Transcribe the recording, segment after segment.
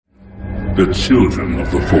the children of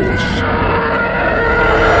the Force.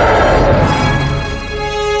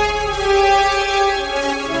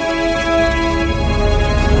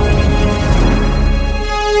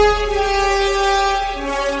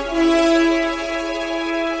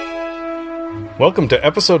 Welcome to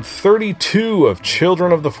episode 32 of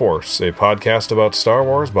Children of the Force, a podcast about Star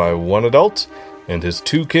Wars by one adult and his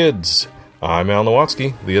two kids. I'm Al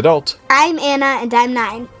Nowatzki, the adult. I'm Anna, and I'm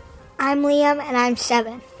 9. I'm Liam, and I'm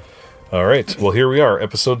 7. All right, well, here we are,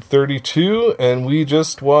 episode 32, and we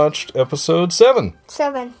just watched episode 7.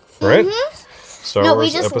 7. Right? Mm-hmm. Star No, Wars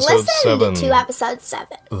we just episode listened 7. to episode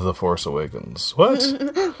 7. The Force Awakens. What?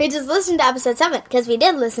 We just listened to episode 7, because we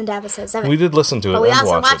did listen to episode 7. We did listen to it But we and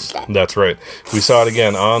also watch watched it. That's right. We saw it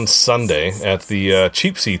again on Sunday at the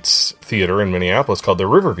Cheap Seats Theater in Minneapolis called the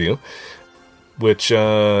Riverview, which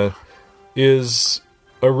is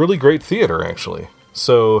a really great theater, actually.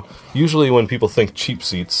 So usually when people think cheap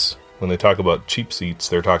seats, when they talk about cheap seats,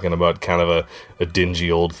 they're talking about kind of a dingy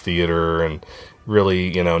old theater and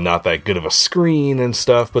really, not that good of a screen and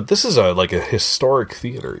stuff. But this is like a historic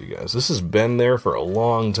theater, you guys. This has been there for a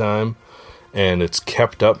long time, and it's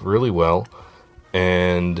kept up really well.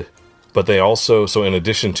 But they also, so in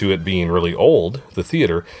addition to it being really old, the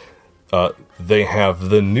theater, they have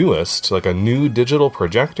the newest, like a new digital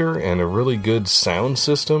projector and a really good sound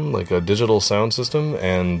system, like a digital sound system.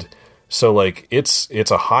 And so like it's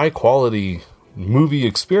a high quality movie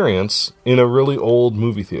experience in a really old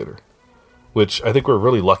movie theater, which I think we're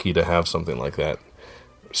really lucky to have something like that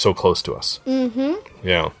so close to us. Mm-hmm.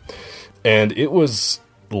 Yeah. And it was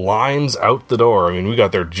lines out the door. I mean, we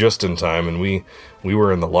got there just in time, and we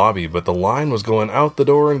were in the lobby, but the line was going out the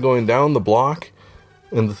door and going down the block,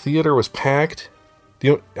 and the theater was packed.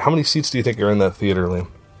 How many seats do you think are in that theater, Liam?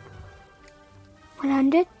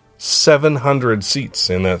 100? 700 seats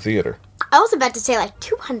in that theater. I was about to say like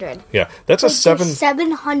 200. Yeah, that's There's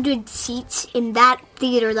 700 seats in that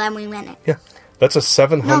theater that we went in. Yeah, that's a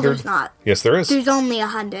 700... No, there's not. Yes, there is. There's only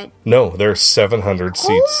 100. No, there's 700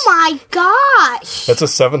 seats. Oh my gosh! That's a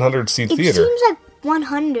 700-seat theater. It seems like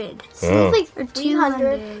 100. It seems like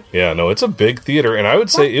 200. Yeah, no, it's a big theater, and I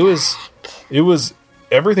would say it was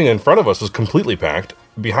everything in front of us was completely packed.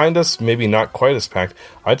 Behind us, maybe not quite as packed.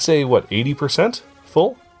 I'd say, 80%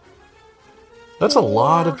 full? That's a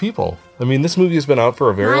lot of people. I mean, this movie has been out for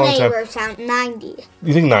a very long time. 90.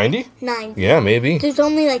 You think 90? 90. Yeah, maybe. There's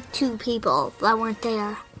only like 2 people that weren't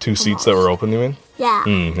there. 2 seats that were open, you mean? Yeah.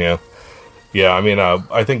 Yeah. Yeah, I mean,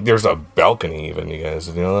 I think there's a balcony even, you guys.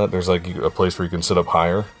 Did you know that? There's like a place where you can sit up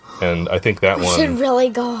higher. And I think that we one... should really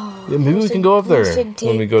go. Yeah, maybe we can go up there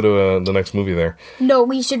when we go to the next movie there. No,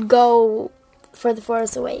 we should go for The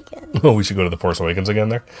Force Awakens. Oh, we should go to The Force Awakens again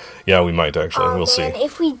there? Yeah, we might actually. We'll see.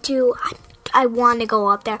 If we do, I want to go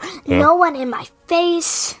up there. Yeah. No one in my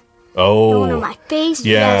face. Oh. No one in my face.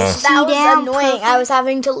 Yeah. That was annoying. I was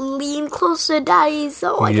having to lean close to Daddy,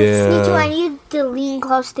 so I could sneak you. I needed to lean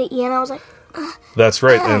close to Ian. I was like... That's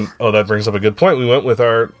right, and that brings up a good point. We went with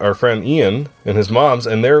our friend Ian and his mom's,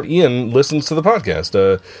 and Ian listens to the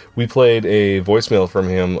podcast. We played a voicemail from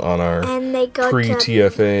him on our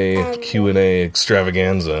pre-TFA Q&A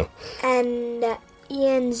extravaganza. And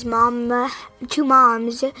Ian's mom, 2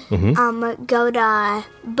 moms, go to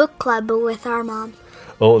book club with our mom.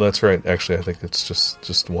 Oh, that's right. Actually, I think it's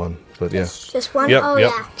just one, but yeah. It's just one? Yep, oh,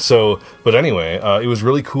 yep. Yeah. So, but anyway, it was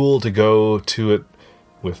really cool to go to it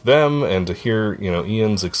with them and to hear,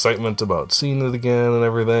 Ian's excitement about seeing it again and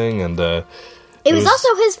everything. And it was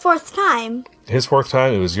also his 4th time. His 4th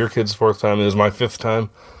time. It was your kid's 4th time. It was my 5th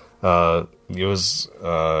time. It was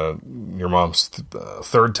your mom's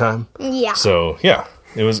 3rd time. Yeah. So yeah,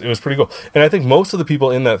 it was pretty cool. And I think most of the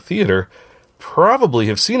people in that theater probably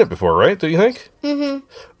have seen it before, right? Do you think? Mm-hmm.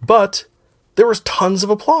 But there was tons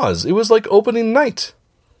of applause. It was like opening night.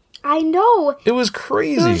 I know. It was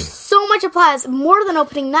crazy. There was so much applause, more than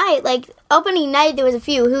opening night. Like, opening night, there was a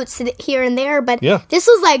few hoots here and there, but this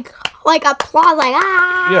was like applause, like,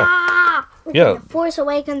 ah! Yeah. The Force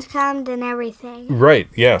Awakens comes and everything. Right,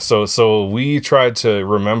 yeah. So we tried to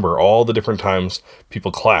remember all the different times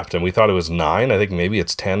people clapped, and we thought it was 9. I think maybe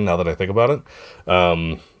it's 10 now that I think about it.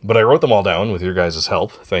 But I wrote them all down with your guys'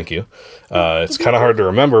 help. Thank you. It's kind of hard to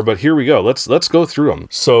remember, but here we go. Let's go through them.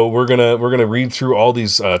 So we're gonna read through all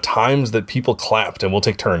these times that people clapped, and we'll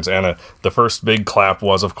take turns. Anna, the first big clap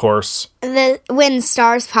was, of course, when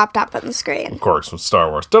stars popped up on the screen. Of course, with Star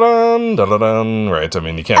Wars. Da-dun, da-da-dun. Right. I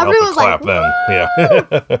mean, you can't help but clap then.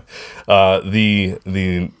 Yeah.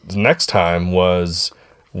 The next time was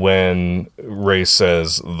when Rey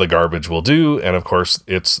says the garbage will do, and of course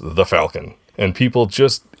it's the Falcon. And people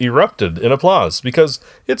just erupted in applause because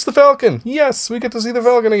it's the Falcon. Yes, we get to see the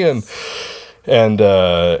Falcon again. And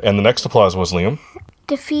the next applause was Liam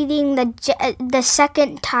defeating the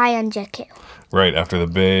second tie on Jakku. Right, after the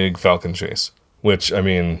big Falcon chase. Which, I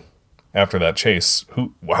mean, after that chase,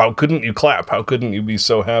 how couldn't you clap? How couldn't you be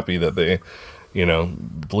so happy that they,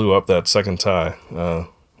 blew up that second tie?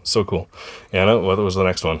 So cool. Anna, what was the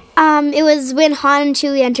next one? It was when Han and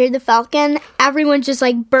Chewie entered the Falcon. Everyone just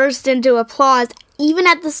burst into applause. Even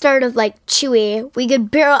at the start of Chewie,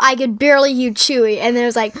 I could barely hear Chewie, and then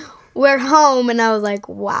it was we're home, and I was like,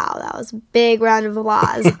 wow, that was a big round of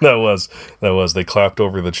applause. That was. They clapped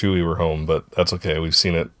over the Chewie we're home, but that's okay. We've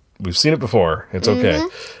seen it before. It's okay.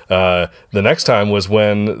 The next time was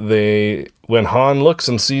when Han looks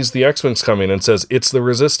and sees the X-Wings coming and says, it's the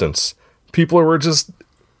Resistance. People were just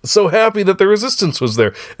so happy that the Resistance was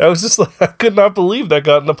there. I was just I could not believe that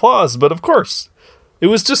got an applause, but of course. It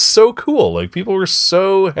was just so cool. People were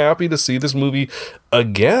so happy to see this movie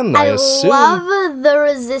again, I assume. I love the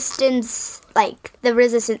Resistance, the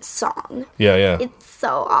Resistance song. Yeah. It's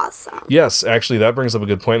so awesome. Yes, actually, that brings up a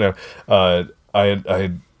good point now.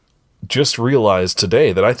 I just realized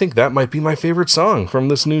today that I think that might be my favorite song from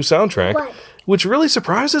this new soundtrack. What? Which really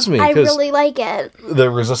surprises me. I really like it. The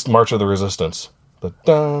March of the Resistance. The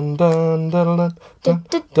dun dun dun dun dun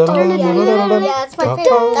dun dun. Yeah, it's my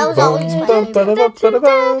favorite. That was always my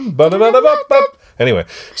favorite. Anyway,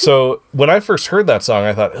 so when I first heard that song,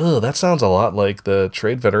 I thought, oh, that sounds a lot like the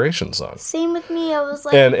Trade Federation song. Same with me. I was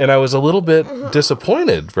and I was a little bit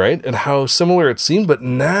disappointed, right? And how similar it seemed. But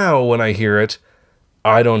now when I hear it,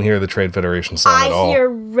 I don't hear the Trade Federation song at all. I hear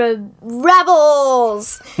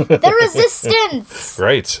rebels. The Resistance.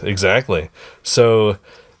 Right, exactly. So,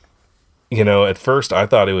 at first I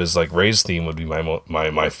thought it was Rey's theme would be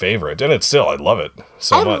my favorite, and it's still, I love it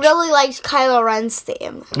so much. I really liked Kylo Ren's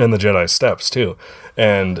theme. And the Jedi Steps, too.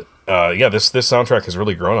 And, this soundtrack has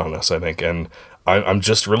really grown on us, I think, and I'm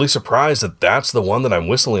just really surprised that that's the one that I'm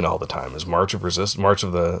whistling all the time, is March of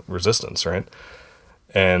the Resistance, right?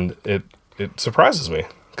 And it surprises me,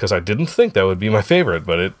 because I didn't think that would be my favorite,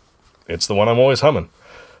 but it's the one I'm always humming.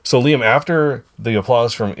 So, Liam, after the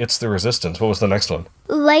applause from It's the Resistance, what was the next one?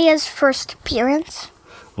 Leia's first appearance.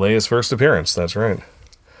 Leia's first appearance, that's right.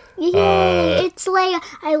 Yay, it's Leia.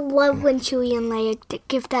 I love when Chewie and Leia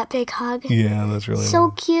give that big hug. Yeah, that's really so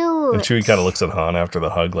nice. Cute. And Chewie kind of looks at Han after the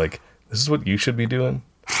hug like, this is what you should be doing?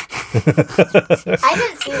 I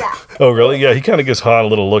didn't see that. Oh, really? Yeah, he kind of gives Han a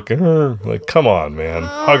little look. Like, come on, man.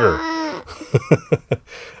 Hug her.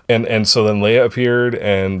 And so then Leia appeared,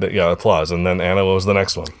 and applause. And then Anna, what was the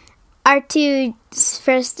next one? R2's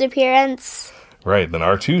first appearance. Right, then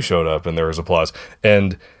R2 showed up, and there was applause.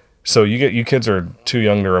 And so you kids are too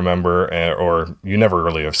young to remember, or you never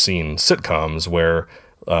really have seen sitcoms where,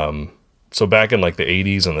 so back in the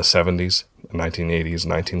 80s and the 70s, 1980s,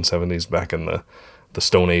 1970s, back in the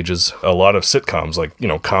Stone Ages, a lot of sitcoms,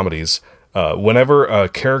 comedies, whenever a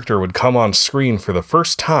character would come on screen for the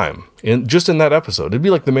first time, in that episode, it'd be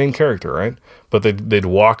the main character, right? But they'd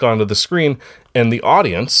walk onto the screen, and the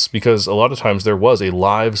audience, because a lot of times there was a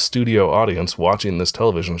live studio audience watching this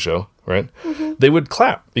television show, right? Mm-hmm. They would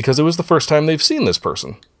clap because it was the first time they've seen this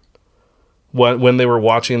person. When they were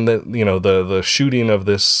watching the shooting of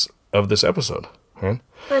this episode, right?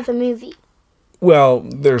 Or the movie. Well,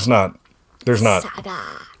 there's not Saga.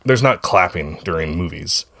 There's not clapping during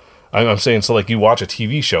movies. I'm saying, so you watch a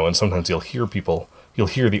TV show and sometimes you'll hear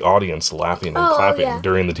the audience laughing and clapping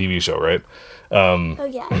during the TV show, right?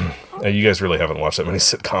 You guys really haven't watched that many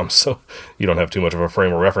sitcoms, so you don't have too much of a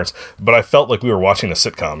frame of reference. But I felt like we were watching a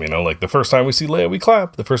sitcom, the first time we see Leia, we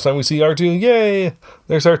clap. The first time we see R2, yay,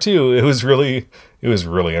 there's R2. It was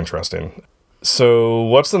really interesting. So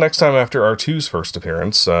what's the next time after R2's first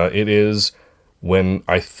appearance? It is when,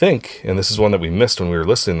 I think, and this is one that we missed when we were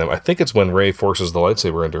listing them, I think it's when Rey forces the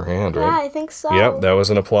lightsaber into her hand, right? Yeah, I think so. Yep, that was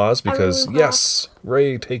an applause because, yes,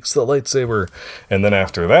 Rey takes the lightsaber. And then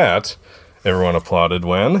after that, everyone applauded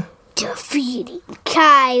when? Defeating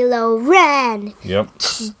Kylo Ren. Yep.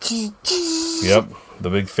 Yep, the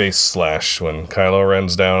big face slash when Kylo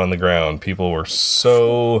Ren's down on the ground. People were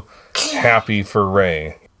so happy for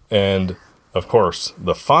Rey. And, of course,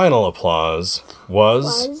 the final applause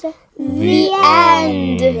was the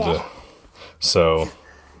end. So,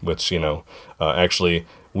 which, actually,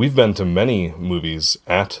 we've been to many movies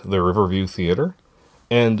at the Riverview Theater,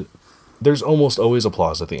 and there's almost always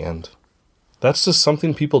applause at the end. That's just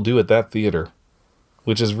something people do at that theater,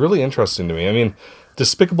 which is really interesting to me. I mean,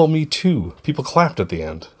 Despicable Me 2, people clapped at the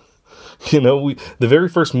end. The very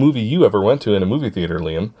first movie you ever went to in a movie theater,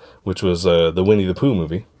 Liam, which was the Winnie the Pooh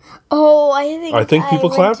movie. Oh, I think people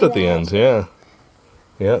went clapped to at the that. end. Yeah,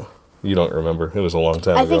 yeah. You don't remember? It was a long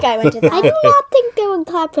time I ago. think I went to that. I do not think they would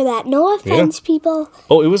clap for that. No offense, people.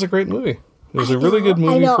 Oh, it was a great movie. It was a really good I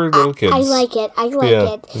movie know. for little kids. I like it. I like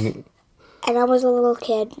Yeah. it. And I was a little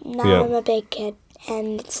kid. Now Yeah. I'm a big kid.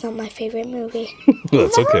 And it's not my favorite movie.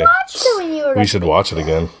 That's okay. Watched it when you were We should watch it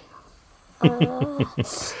again.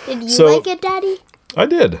 Did you So- like it, Daddy? I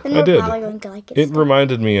did. Then I we're did. probably going to like it. It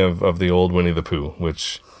reminded me of the old Winnie the Pooh,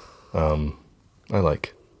 which I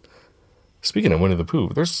like. Speaking of Winnie the Pooh,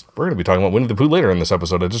 we're going to be talking about Winnie the Pooh later in this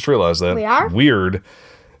episode. I just realized that. We are? Weird.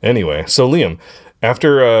 Anyway, so Liam,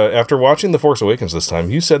 after watching The Force Awakens this time,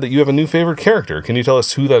 you said that you have a new favorite character. Can you tell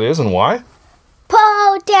us who that is and why?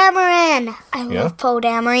 Poe Dameron. I Yeah? love Poe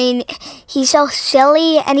Dameron. He's so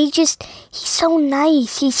silly and he's so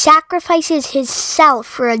nice. He sacrifices himself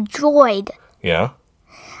for a droid. Yeah?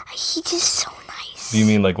 He's just so nice. Do you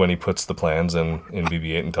mean like when he puts the plans in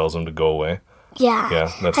BB-8 and tells him to go away? Yeah.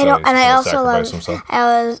 Yeah, that's I how don't, and I he's also love. sacrificed himself.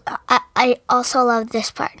 I also love this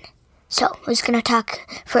part. So who's gonna talk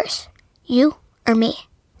first? You or me?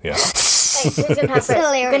 Yeah. Who's going to talk first?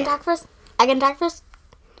 You can talk first? I can talk first?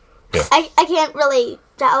 Yeah. I can't really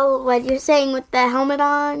tell what you're saying with the helmet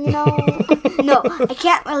on, you know? No, I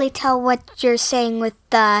can't really tell what you're saying with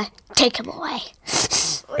the take him away.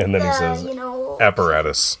 And then he says, you know,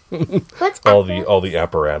 apparatus. what's all the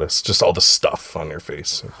apparatus, just all the stuff on your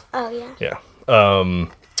face. Oh, yeah. Yeah.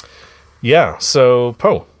 Yeah, so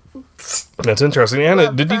Poe. That's interesting.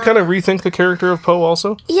 Anna, did you kind of rethink the character of Poe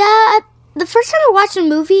also? Yeah, the first time I watched a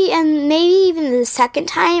movie, and maybe even the second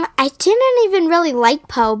time, I didn't even really like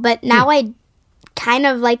Poe, but now I kind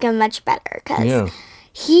of like him much better, because Yeah.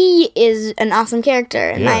 he is an awesome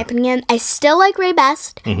character, in my Yeah. opinion. I still like Ray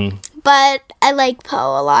best, but I like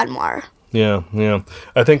Poe a lot more. Yeah, yeah.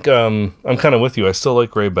 I think I'm kind of with you. I still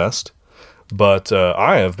like Rey best, but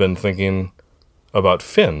I have been thinking about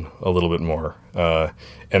Finn a little bit more.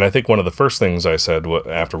 And I think one of the first things I said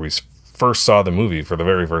after we first saw the movie for the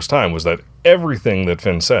very first time was that everything that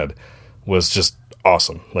Finn said was just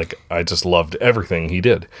awesome. Like, I just loved everything he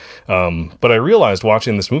did. But I realized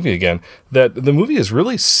watching this movie again that the movie is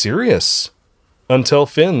really serious until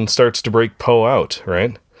Finn starts to break Poe out,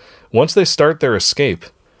 right? Once they start their escape,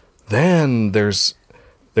 then there's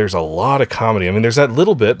a lot of comedy. I mean, there's that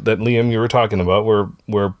little bit that Liam, you were talking about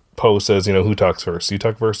where Poe says, you know, who talks first? You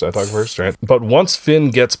talk first, I talk first, right? But once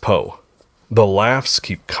Finn gets Poe, the laughs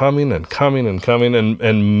keep coming and coming and coming,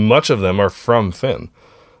 and much of them are from Finn.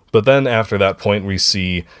 But then after that point, we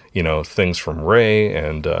see, you know, things from Rey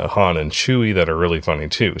and Han and Chewie that are really funny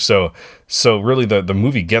too. So really the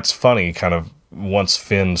movie gets funny kind of once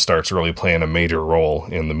Finn starts really playing a major role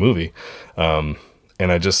in the movie. And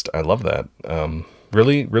I love that.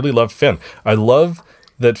 Really, really love Finn. I love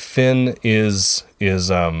that Finn is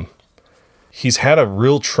he's had a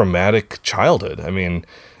real traumatic childhood. I mean,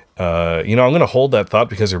 you know, I'm going to hold that thought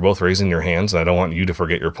because you're both raising your hands, and I don't want you to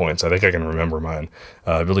forget your points. I think I can remember mine.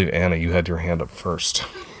 I believe, Anna, you had your hand up first.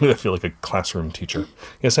 I feel like a classroom teacher.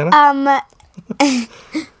 Yes, Anna?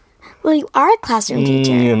 Well, you are a classroom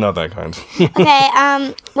teacher. Yeah, not that kind.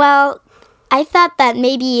 Okay, well, I thought that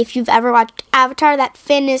maybe if you've ever watched Avatar, that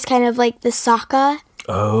Finn is kind of like the Sokka.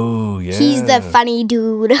 Oh, yeah. He's the funny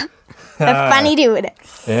dude. The funny dude.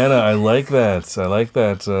 Anna, I like that. I like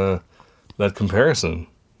that that comparison.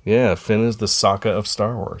 Yeah, Finn is the Sokka of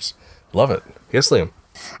Star Wars. Love it. Yes, Liam?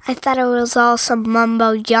 I thought it was all some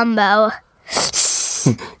mumbo jumbo.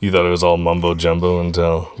 You thought it was all mumbo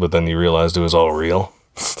jumbo but then you realized it was all real?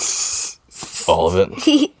 All of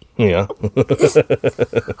it? Yeah.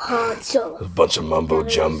 A bunch of mumbo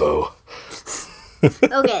jumbo.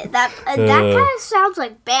 Okay, that kind of sounds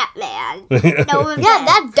like Batman. Yeah,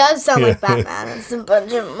 that does sound like Batman. It's a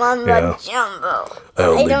bunch of mumbo jumbo. I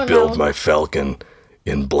only don't build know. my Falcon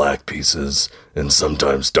in black pieces and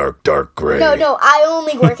sometimes dark gray. No, I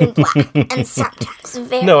only work in black and sometimes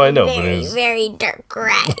very, No, I know, but very, it's- very dark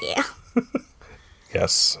gray.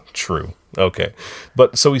 Yes, true. Okay.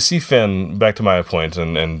 But so we see Finn, back to my point,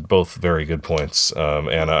 and both very good points.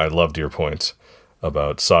 Anna, I loved your point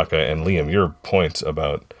about Sokka, and Liam, your point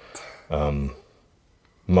about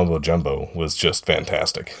Mumbo Jumbo was just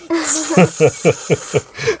fantastic.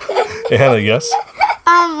 Anna, yes?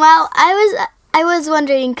 Well, I was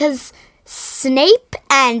wondering, because Snape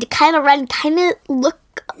and Kylo Ren kind of look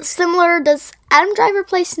similar. Does Adam Driver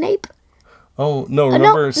play Snape? Oh, no,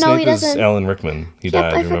 remember no, Snape he is doesn't. Alan Rickman. He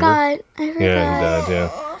died, I remember? forgot. Yeah, he died,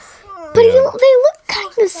 yeah. But Yeah. they look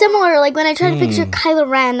kind of similar. Like, when I try to picture Kylo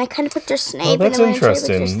Ren, I kind of picture Snape. Oh, that's and then when I try to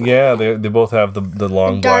interesting. picture Snape- Yeah, they both have the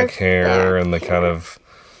long dark black hair hair. and the kind of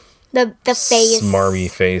The face. Smarmy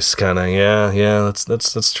face, kind of. Yeah.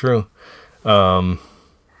 That's true.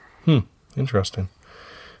 Interesting.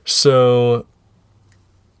 So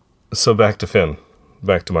back to Finn.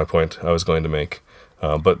 Back to my point I was going to make.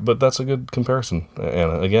 But that's a good comparison,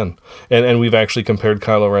 Anna, again. And we've actually compared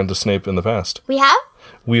Kylo Ren to Snape in the past. We have?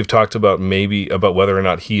 We've talked about whether or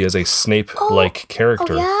not he is a Snape-like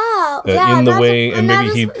character. Yeah. In the way, and maybe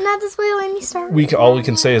he... Not to spoil any Star Wars. All we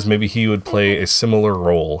can say is maybe he would play a similar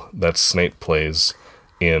role that Snape plays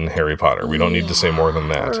in Harry Potter. We don't need to say more than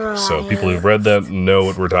that. Right. So people who've read that know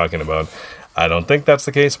what we're talking about. I don't think that's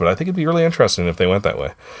the case, but I think it'd be really interesting if they went that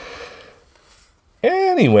way.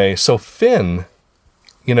 Anyway, so Finn,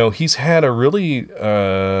 he's had a really,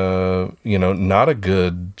 not a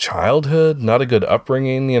good childhood, not a good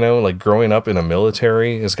upbringing, like growing up in a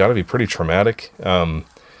military has got to be pretty traumatic.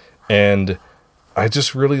 And I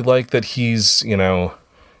just really like that he's,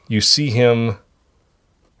 you see him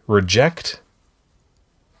reject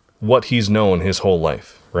what he's known his whole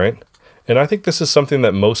life, right? And I think this is something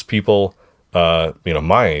that most people,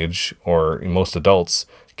 my age or most adults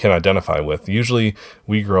can identify with. Usually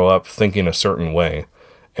we grow up thinking a certain way,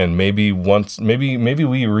 and maybe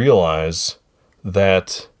we realize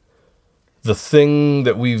that the thing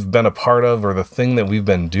that we've been a part of or the thing that we've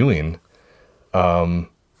been doing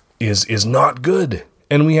is not good,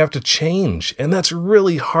 and we have to change, and that's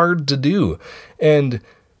really hard to do. And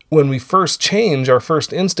when we first change, our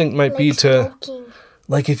first instinct might be to smoking.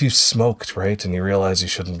 Like if you smoked, right, and you realize you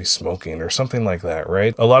shouldn't be smoking or something like that,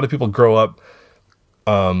 right? A lot of people grow up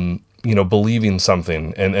believing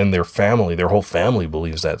something, and their whole family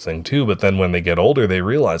believes that thing too. But then when they get older, they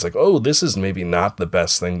realize like, oh, this is maybe not the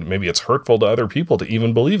best thing. Maybe it's hurtful to other people to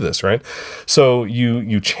even believe this, right? So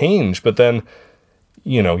you change, but then,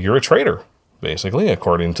 you're a traitor, basically,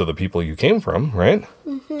 according to the people you came from, right?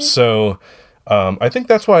 Mm-hmm. So I think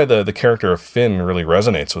that's why the character of Finn really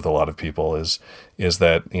resonates with a lot of people is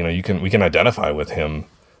that, we can identify with him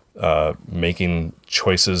making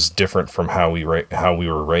choices different from how we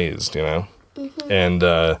were raised,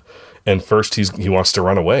 Mm-hmm. And first he wants to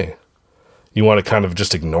run away. You want to kind of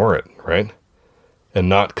just ignore it, right? And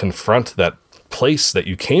not confront that place that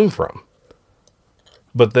you came from.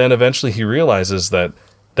 But then eventually he realizes that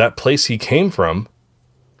place he came from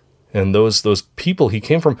and those people he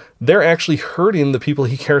came from, they're actually hurting the people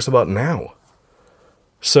he cares about now.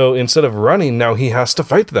 So instead of running, now he has to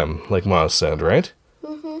fight them, like Maz said, right?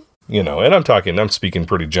 And I'm speaking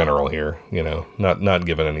pretty general here, not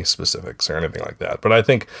giving any specifics or anything like that. But I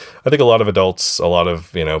think a lot of adults, a lot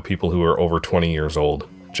of, people who are over 20 years old,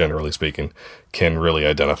 generally speaking, can really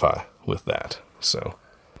identify with that. So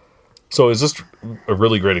is this a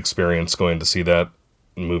really great experience going to see that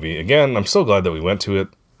movie again? I'm so glad that we went to it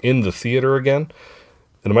in the theater again.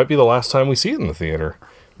 And it might be the last time we see it in the theater,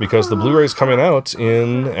 because the Blu-ray's coming out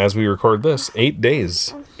in, as we record this, 8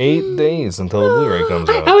 days. 8 days until the Blu-ray comes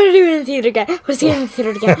out. I want to do it in the theater again. I want to see it in the theater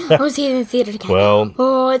again. I want to see it in the theater again.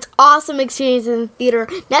 Well, it's awesome experience in the theater.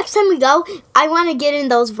 Next time we go, I want to get in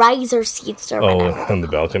those riser seats or whatever. on the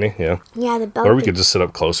balcony, yeah. Yeah, the balcony. Or we could just sit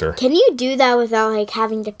up closer. Can you do that without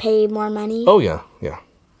having to pay more money? Oh yeah.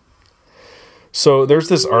 So there's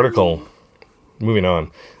this article. Moving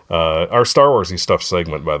on. Our Star Wars-y stuff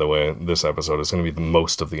segment, by the way, this episode is going to be the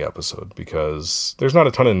most of the episode because there's not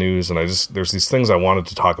a ton of news, and there's these things I wanted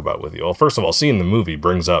to talk about with you. Well, first of all, seeing the movie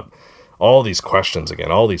brings up all these questions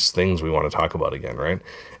again, all these things we want to talk about again, right?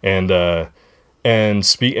 And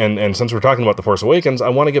since we're talking about The Force Awakens, I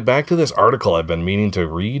want to get back to this article I've been meaning to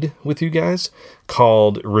read with you guys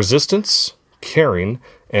called "Resistance, Caring,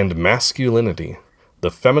 and Masculinity: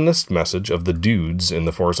 The Feminist Message of the Dudes in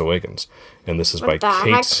The Force Awakens." And this is by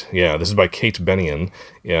Kate. Yeah, this is by Kate Benion,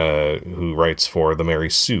 who writes for The Mary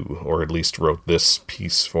Sue, or at least wrote this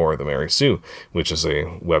piece for The Mary Sue, which is a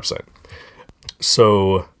website.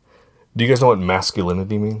 So, do you guys know what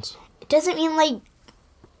masculinity means? It doesn't mean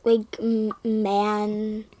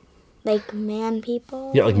man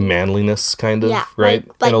people. Yeah, like manliness, kind of, yeah, right?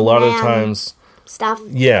 Like and a lot of times stuff.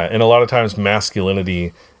 Yeah, and a lot of times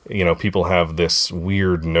masculinity, people have this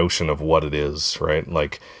weird notion of what it is, right?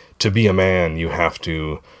 Like, to be a man, you have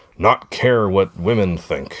to not care what women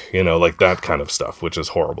think, like that kind of stuff, which is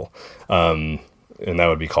horrible. And that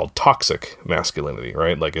would be called toxic masculinity,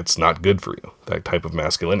 right? Like, it's not good for you, that type of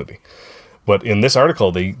masculinity. But in this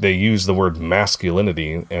article, they use the word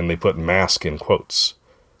masculinity, and they put mask in quotes,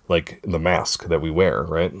 like the mask that we wear,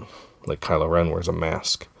 right? Like Kylo Ren wears a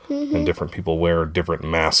mask. Mm-hmm. And different people wear different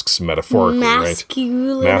masks metaphorically, right?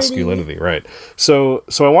 Masculinity, right. So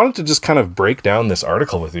I wanted to just kind of break down this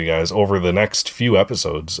article with you guys over the next few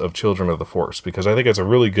episodes of Children of the Force, because I think it's a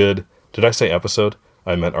really good... Did I say episode?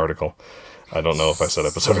 I meant article. I don't know if I said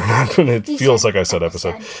episode or not, but it feels like I said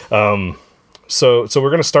episode. So we're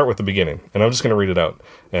going to start with the beginning, and I'm just going to read it out,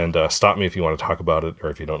 and stop me if you want to talk about it or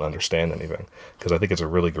if you don't understand anything, because I think it's a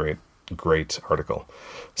really great article.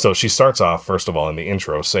 So she starts off, first of all, in the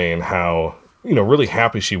intro, saying how, really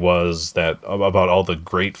happy she was about all the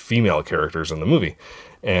great female characters in the movie.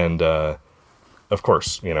 And, of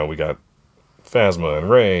course, we got Phasma and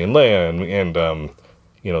Rey and Leia,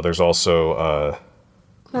 and there's also...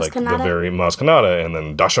 like the very Maz Kanata, and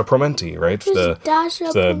then Dasha Promenti, right?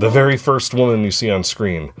 The very first woman you see on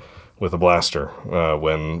screen with a blaster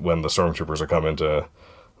when the stormtroopers are coming to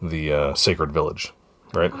the Sacred Village,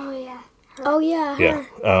 right? Oh yeah.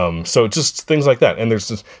 Yeah. So just things like that, and there's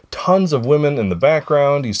just tons of women in the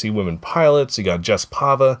background. You see women pilots. You got Jess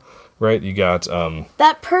Pava, right? You got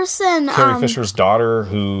that person, Carrie Fisher's daughter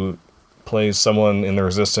who plays someone in the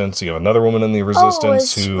Resistance. You have another woman in the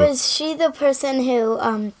Resistance was she the person who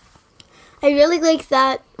I really like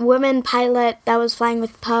that woman pilot that was flying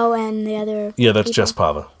with Poe and the other that's people. Jess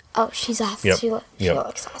Pava. Oh, she's awesome. Yep. She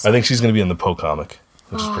looks awesome. I think she's going to be in the Poe comic,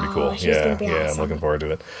 which is pretty cool. She's gonna be I'm awesome. looking forward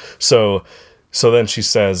to it. So then she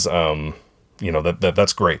says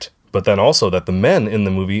that's great, but then also that the men in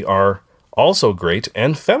the movie are also great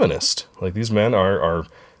and feminist. Like, these men are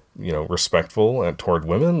respectful and toward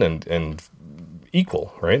women and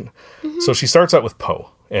equal, right? Mm-hmm. So she starts out with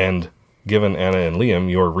Poe, and given Anna and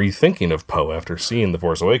Liam your rethinking of Poe after seeing The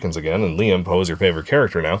Force Awakens again, and Liam, Poe is your favorite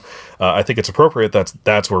character now, I think it's appropriate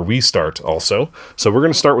that's where we start also. So we're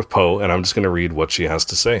going to start with Poe, and I'm just going to read what she has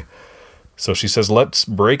to say. So she says, let's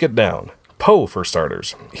break it down. Poe, for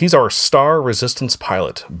starters. He's our star Resistance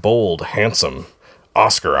pilot, bold, handsome,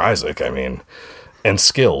 Oscar Isaac, and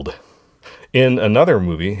skilled. In another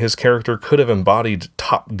movie, his character could have embodied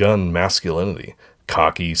Top Gun masculinity.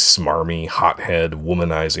 Cocky, smarmy, hothead,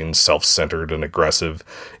 womanizing, self-centered, and aggressive.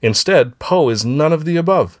 Instead, Poe is none of the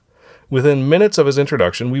above. Within minutes of his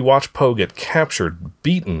introduction, we watch Poe get captured,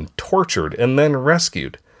 beaten, tortured, and then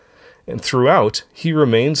rescued. And throughout, he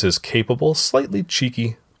remains his capable, slightly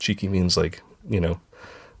cheeky means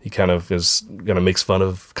he kind of makes fun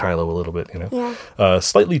of Kylo a little bit,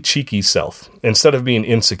 slightly cheeky self. Instead of being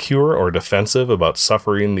insecure or defensive about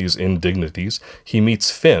suffering these indignities, he meets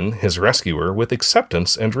Finn, his rescuer, with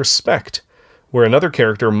acceptance and respect. Where another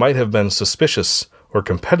character might have been suspicious or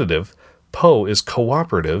competitive, Poe is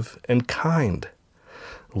cooperative and kind.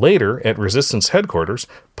 Later, at Resistance headquarters,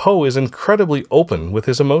 Poe is incredibly open with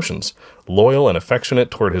his emotions, loyal and affectionate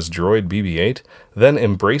toward his droid BB-8, then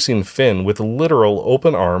embracing Finn with literal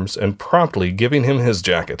open arms and promptly giving him his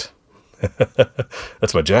jacket.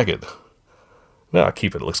 That's my jacket. No,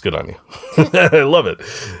 keep it. It looks good on you. I love it.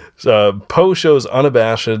 Poe shows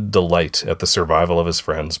unabashed delight at the survival of his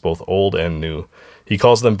friends, both old and new. He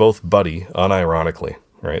calls them both buddy, unironically,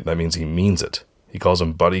 right? That means he means it. He calls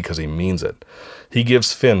him buddy because he means it. He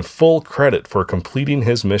gives Finn full credit for completing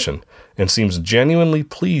his mission and seems genuinely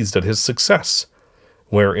pleased at his success,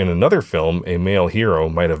 where in another film, a male hero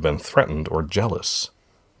might have been threatened or jealous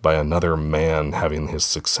by another man having his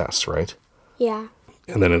success, right? Yeah.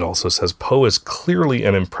 And then it also says Poe is clearly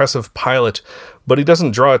an impressive pilot, but he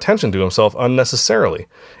doesn't draw attention to himself unnecessarily.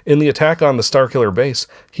 In the attack on the Starkiller base,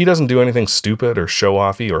 he doesn't do anything stupid or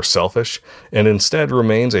show-offy or selfish, and instead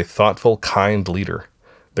remains a thoughtful, kind leader.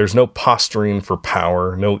 There's no posturing for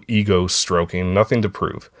power, no ego-stroking, nothing to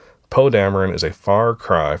prove. Poe Dameron is a far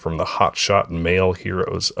cry from the hotshot male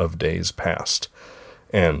heroes of days past,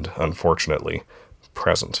 and, unfortunately,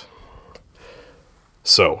 present.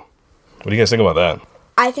 So, what do you guys think about that?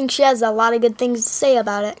 I think she has a lot of good things to say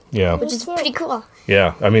about it. Yeah. Which is pretty cool.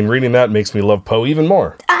 Yeah, reading that makes me love Poe even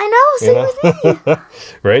more. I know, same with me.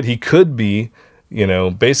 Right? He could be,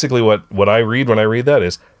 basically what I read when I read that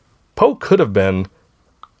is, Poe could have been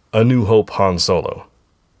a New Hope Han Solo.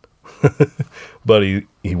 But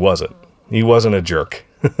he wasn't. He wasn't a jerk.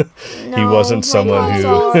 He wasn't someone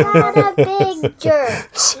who... He's not a big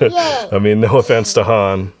jerk. Yay. No offense to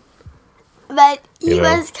Han. But he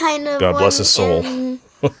was kind of God bless his soul. He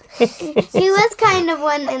was kind of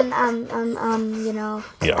one in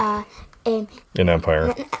in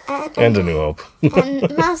Empire and A New Hope.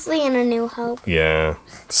 and mostly in A New Hope. Yeah.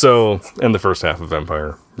 So, and the first half of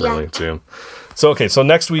Empire, really, too. So, okay, so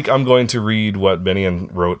next week I'm going to read what Benian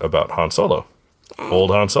wrote about Han Solo.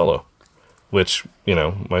 Old Han Solo. Which,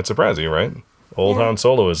 might surprise you, right? Old Han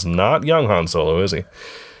Solo is not young Han Solo, is he?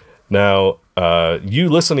 Now, you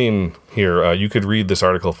listening here, you could read this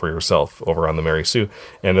article for yourself over on the Mary Sue.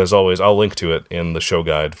 And as always, I'll link to it in the show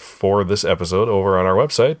guide for this episode over on our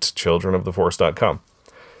website, childrenoftheforce.com.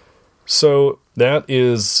 So, That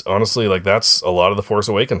is, honestly, like, that's a lot of the Force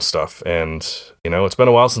Awakens stuff. And, it's been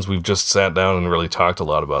a while since we've just sat down and really talked a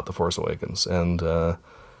lot about the Force Awakens. And,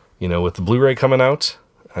 with the Blu-ray coming out,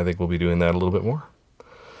 I think we'll be doing that a little bit more,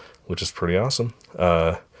 which is pretty awesome.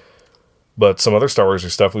 But some other Star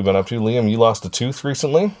Wars stuff we've been up to. Liam, you lost a tooth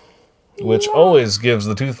recently, which always gives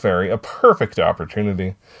the Tooth Fairy a perfect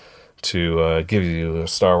opportunity to give you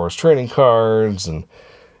Star Wars trading cards and...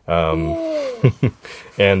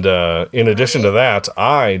 and in addition to that,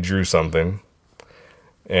 I drew something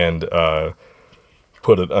and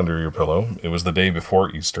put it under your pillow. It was the day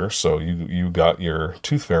before Easter, so you got your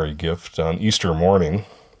Tooth Fairy gift on Easter morning.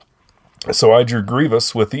 So I drew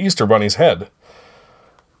Grievous with the Easter Bunny's head.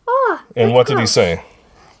 Oh, and what did he say?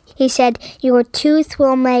 He said, "Your tooth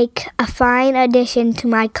will make a fine addition to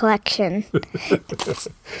my collection."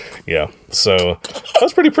 Yeah, so I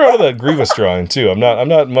was pretty proud of that Grievous drawing too. I'm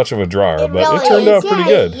not much of a drawer, but it turned out pretty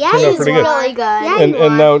good. Yeah, turned out pretty good. really good. Yeah, And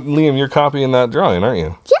now, Liam, you're copying that drawing, aren't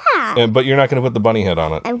you? Yeah. But you're not going to put the bunny head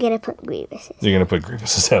on it. I'm going to put Grievous's. You're going to put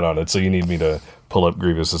Grievous's head on it, so you need me to pull up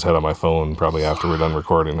Grievous's head on my phone probably after we're done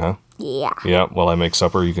recording, huh? Yeah. Yeah, while I make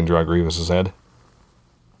supper, you can draw Grievous's head.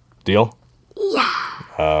 Deal? Yeah.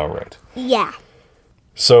 All right. Yeah.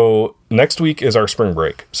 So next week is our spring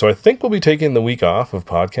break. So I think we'll be taking the week off of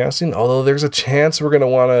podcasting, although there's a chance we're going to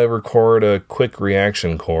want to record a quick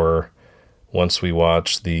reaction core once we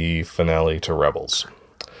watch the finale to Rebels.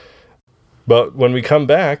 But when we come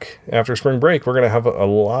back after spring break, we're going to have a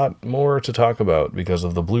lot more to talk about because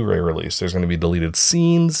of the Blu-ray release. There's going to be deleted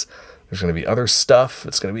scenes. There's going to be other stuff.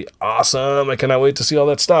 It's going to be awesome. I cannot wait to see all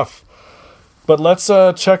that stuff. But let's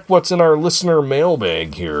check what's in our listener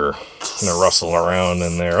mailbag here. I'm going to rustle around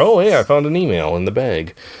in there. Oh, yeah, I found an email in the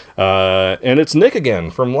bag. And it's Nick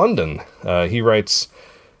again from London. He writes,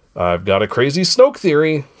 "I've got a crazy Snoke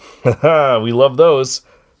theory." We love those.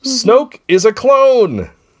 Snoke is a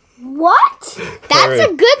clone. What? That's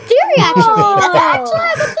a good theory, actually. That's actually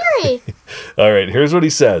a good theory. All right, here's what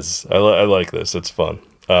he says. I like this. It's fun.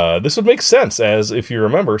 This would make sense, as if you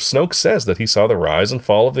remember, Snoke says that he saw the rise and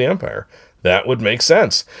fall of the Empire. That would make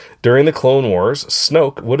sense. During the Clone Wars,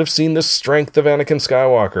 Snoke would have seen the strength of Anakin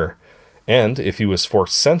Skywalker. And if he was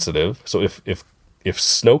Force sensitive, so if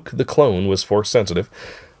Snoke the clone was Force sensitive,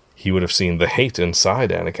 he would have seen the hate inside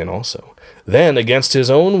Anakin also. Then, against his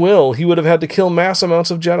own will, he would have had to kill mass amounts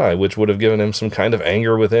of Jedi, which would have given him some kind of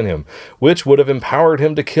anger within him, which would have empowered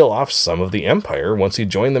him to kill off some of the Empire once he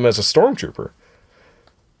joined them as a stormtrooper.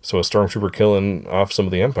 So a stormtrooper killing off some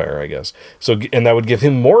of the Empire, I guess. And that would give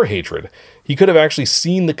him more hatred. He could have actually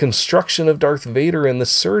seen the construction of Darth Vader in the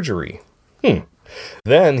surgery.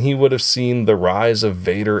 Then he would have seen the rise of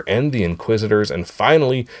Vader and the Inquisitors, and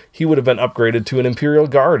finally he would have been upgraded to an Imperial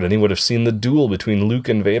Guard, and he would have seen the duel between Luke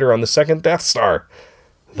and Vader on the second Death Star.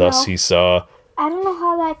 Thus he saw... I don't know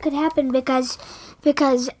how that could happen because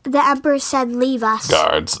the Emperor said, "Leave us."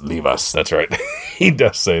 Guards, leave us. That's right. He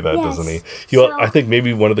does say that, Yes. doesn't he? I think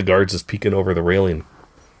maybe one of the guards is peeking over the railing.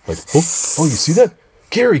 Like, oh, you see that?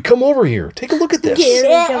 Gary, come over here. Take a look at this. Gary,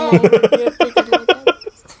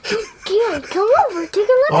 come over. Take a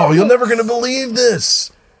look. Oh, you're never going to believe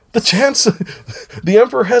this. The chance the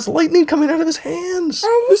Emperor has lightning coming out of his hands.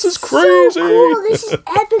 This is crazy. So cool. This is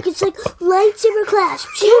epic. It's like lightsaber clash.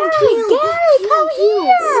 Gary, come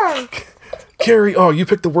here. Carrie, you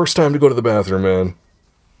picked the worst time to go to the bathroom, man.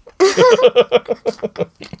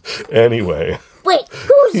 Anyway. Wait,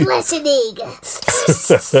 who's listening?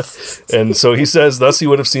 And so he says, thus he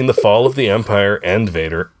would have seen the fall of the Empire and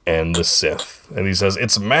Vader and the Sith. And he says,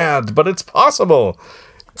 it's mad, but it's possible.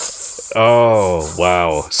 Oh,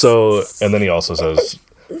 wow. So, and then he also says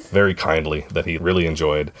very kindly that he really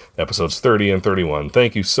enjoyed episodes 30 and 31.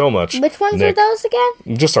 Thank you so much. Which ones Nick. are those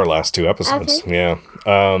again? Just our last two episodes. Okay. Yeah.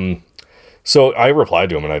 So I replied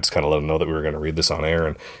to him, and I just kind of let him know that we were going to read this on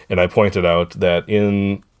air. And I pointed out that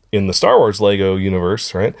in the Star Wars Lego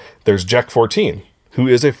universe, right, there's Jack 14, who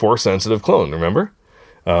is a Force-sensitive clone, remember?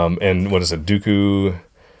 And what is it, Dooku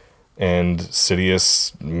and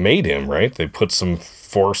Sidious made him, right? They put some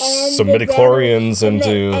midichlorians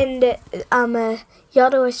into... And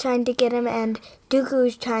Yoda was trying to get him, and Dooku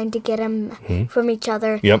was trying to get him from each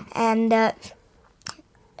other. Yep. And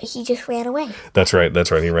he just ran away. That's right,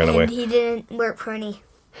 he ran away. And he didn't work for any.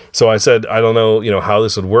 So I said, I don't know, how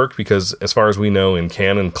this would work, because as far as we know, in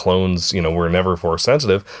canon, clones, were never Force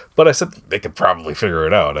sensitive. But I said they could probably figure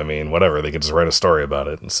it out. I mean, whatever. They could just write a story about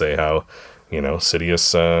it and say how,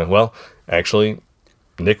 Sidious, actually,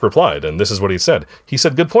 Nick replied, and this is what he said. He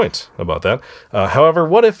said, good point about that. However,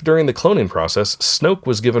 what if during the cloning process, Snoke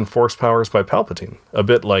was given force powers by Palpatine? A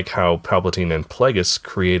bit like how Palpatine and Plagueis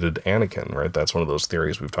created Anakin, right? That's one of those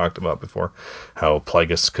theories we've talked about before. How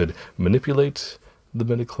Plagueis could manipulate the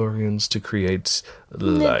midichlorians to create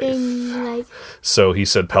life. So he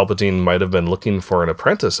said Palpatine might have been looking for an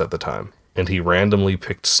apprentice at the time, and he randomly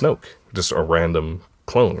picked Snoke, just a random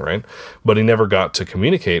clone, right? But he never got to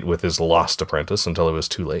communicate with his lost apprentice until it was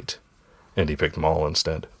too late, and he picked Maul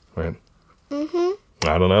instead, right?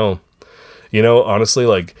 I don't know. You know, honestly,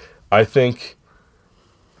 like, I think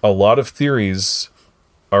a lot of theories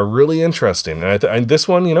are really interesting, and this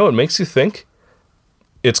one, you know, it makes you think.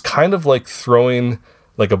 It's kind of like throwing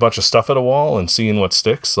like a bunch of stuff at a wall and seeing what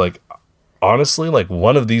sticks. Like, honestly, like,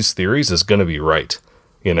 one of these theories is going to be right,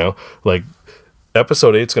 you know? Like,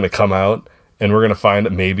 episode 8 is going to come out, and we're going to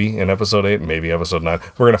find, maybe in episode 8, maybe episode 9,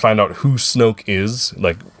 we're going to find out who Snoke is,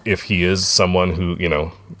 like, if he is someone who, you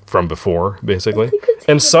know, from before, basically.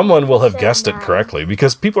 And someone will have guessed it correctly,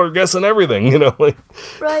 because people are guessing everything, you know? Like,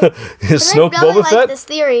 Right. is Snoke Boba Fett? This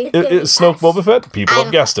theory. Is Snoke Boba Fett? People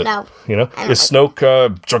have guessed it. know. You know, is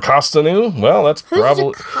Snoke Jocasta Nu? Well, that's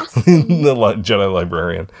probably the Jedi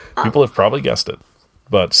librarian. People have probably guessed it.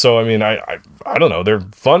 But so, I mean, I don't know. They're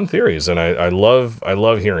fun theories, and I love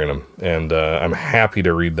hearing them, and I'm happy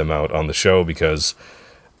to read them out on the show because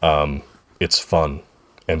it's fun,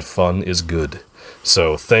 and fun is good.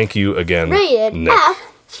 So thank you again, Rated Nick. F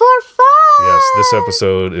for fun. Yes, this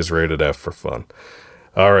episode is rated F for fun.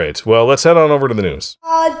 All right, well, let's head on over to the news.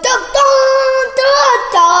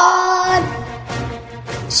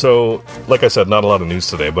 So, like I said, not a lot of news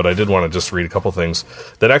today, but I did want to just read a couple things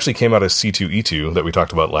that actually came out of C2E2 that we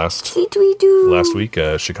talked about last week,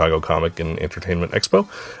 Chicago Comic and Entertainment Expo.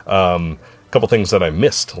 A couple things that I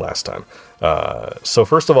missed last time. So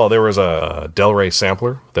first of all, there was a Del Rey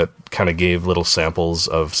sampler that kind of gave little samples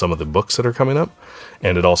of some of the books that are coming up,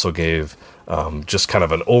 and it also gave just kind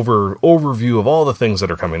of an overview of all the things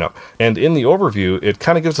that are coming up. And in the overview, it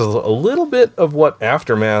kind of gives us a little bit of what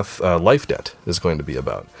Aftermath Life Debt is going to be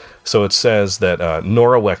about. So it says that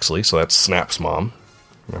Nora Wexley, so that's Snap's mom,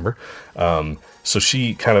 remember? So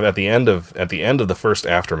she kind of at the end of the first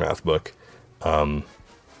Aftermath book,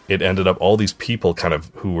 it ended up all these people kind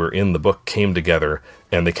of who were in the book came together,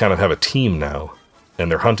 and they kind of have a team now,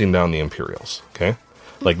 and they're hunting down the Imperials. Okay.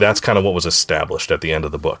 Like, that's kind of what was established at the end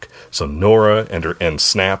of the book. So Nora and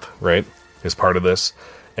Snap, right, is part of this.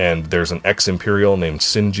 And there's an ex-Imperial named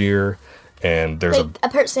Sinjir. And there's a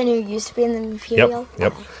person who used to be in the Imperial?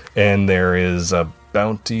 Yep. And there is a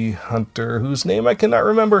bounty hunter whose name I cannot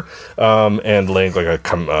remember. And like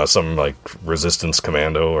some like resistance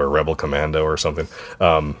commando or rebel commando or something.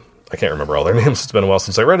 I can't remember all their names. It's been a while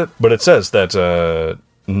since I read it. But it says that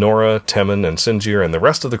Nora, Temmin, and Sinjir and the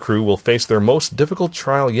rest of the crew will face their most difficult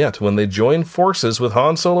trial yet when they join forces with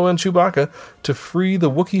Han Solo and Chewbacca to free the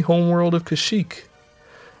Wookiee homeworld of Kashyyyk.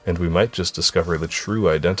 And we might just discover the true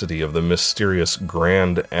identity of the mysterious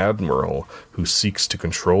Grand Admiral who seeks to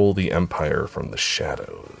control the Empire from the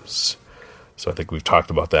shadows. So I think we've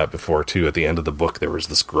talked about that before, too. At the end of the book, there was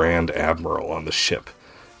this Grand Admiral on the ship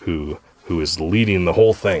who is leading the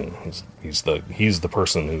whole thing. He's the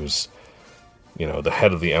person who's, you know, the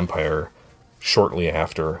head of the Empire shortly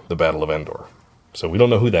after the Battle of Endor. So we don't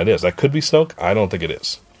know who that is. That could be Snoke. I don't think it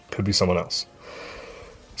is. Could be someone else.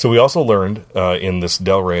 So we also learned in this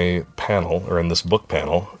Del Rey panel, or in this book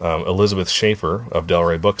panel, Elizabeth Schaefer of Del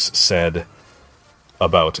Rey Books said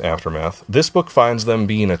about Aftermath, this book finds them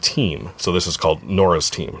being a team. So this is called Nora's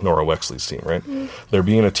team, Nora Wexley's team, right? They're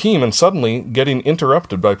being a team and suddenly getting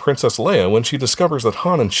interrupted by Princess Leia when she discovers that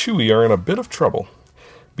Han and Chewie are in a bit of trouble.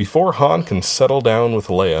 Before Han can settle down with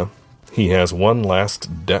Leia, he has one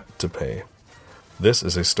last debt to pay. This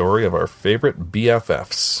is a story of our favorite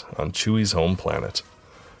BFFs on Chewie's home planet.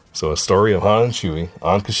 So a story of Han and Chewie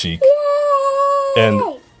on Kashyyyk. And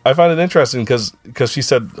I find it interesting because she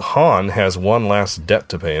said Han has one last debt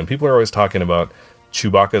to pay. And people are always talking about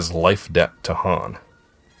Chewbacca's life debt to Han.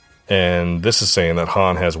 And this is saying that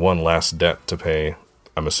Han has one last debt to pay,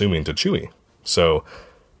 I'm assuming, to Chewie. So,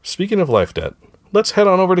 speaking of life debt, let's head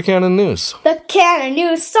on over to Canon News. The Canon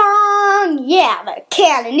News song, yeah. The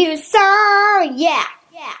Canon News song, yeah.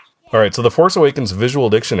 All right, so the Force Awakens Visual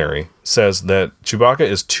Dictionary says that Chewbacca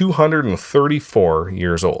is 234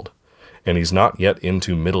 years old, and he's not yet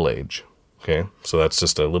into middle age. Okay, so that's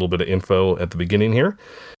just a little bit of info at the beginning here.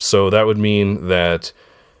 So that would mean that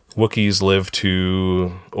Wookiees live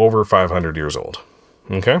to over 500 years old.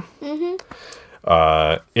 Okay?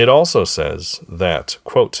 It also says that,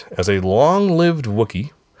 quote, as a long-lived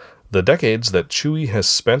Wookiee, The decades that Chewie has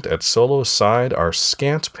spent at Solo's side are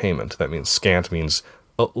scant payment. That means scant means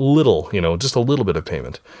a little, just a little bit of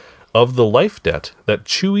payment of the life debt that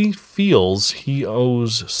Chewie feels he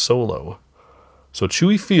owes Solo. So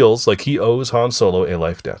Chewie feels like he owes Han Solo a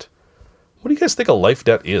life debt. What do you guys think a life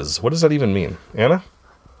debt is? What does that even mean? Anna?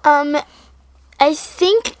 I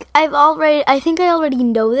think I already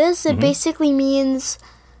know this. It basically means,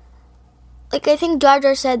 like, I think Jar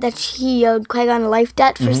Jar said that he owed Qui-Gon a life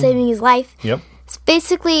debt for saving his life. Yep. It's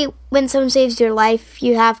basically when someone saves your life,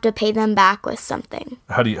 you have to pay them back with something.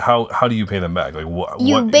 How do you pay them back? Like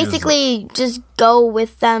You basically just go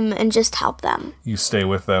with them and just help them. You stay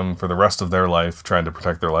with them for the rest of their life, trying to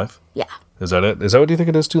protect their life? Yeah. Is that it? Is that what you think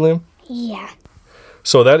it is too, Liam? Yeah.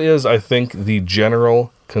 So that is, I think, the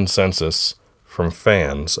general consensus from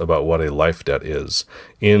fans about what a life debt is.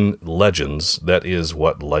 In Legends, that is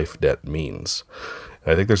what life debt means.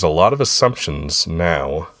 I think there's a lot of assumptions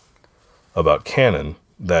now about canon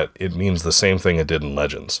that it means the same thing it did in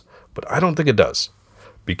Legends. But I don't think it does.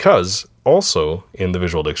 Because, also, in the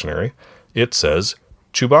Visual Dictionary, it says,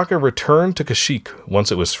 Chewbacca returned to Kashyyyk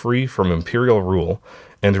once it was free from Imperial rule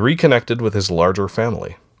and reconnected with his larger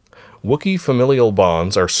family. Wookiee familial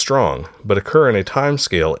bonds are strong, but occur in a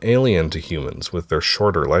timescale alien to humans with their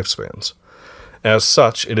shorter lifespans. As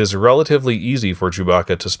such, it is relatively easy for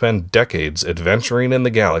Chewbacca to spend decades adventuring in the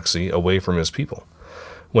galaxy away from his people.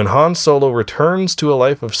 When Han Solo returns to a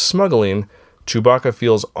life of smuggling, Chewbacca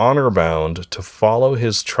feels honor-bound to follow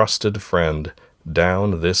his trusted friend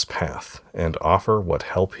down this path and offer what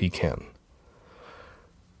help he can.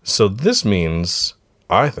 So this means,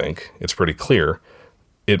 I think, it's pretty clear,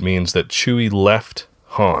 it means that Chewie left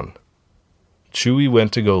Han. Chewie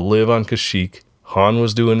went to go live on Kashyyyk. Han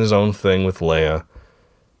was doing his own thing with Leia.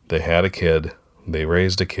 They had a kid. They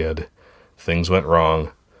raised a kid. Things went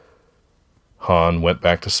wrong. Han went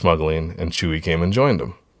back to smuggling, and Chewie came and joined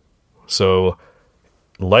him. So,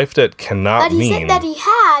 life debt cannot mean... But he said that he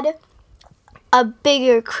had a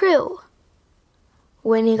bigger crew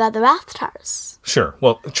when he got the Rathtars. Sure.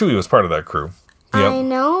 Well, Chewie was part of that crew. Yep. I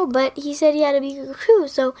know, but he said he had a bigger crew,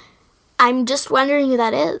 so I'm just wondering who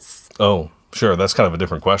that is. Oh, sure. That's kind of a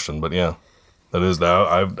different question, but yeah. That is that.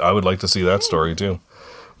 I would like to see that story, too.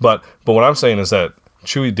 But what I'm saying is that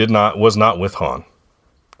Chewie was not with Han.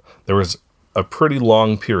 There was a pretty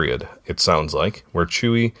long period, it sounds like, where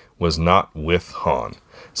Chewie was not with Han.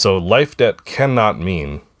 So life debt cannot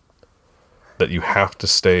mean that you have to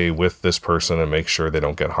stay with this person and make sure they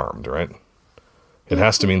don't get harmed, right? It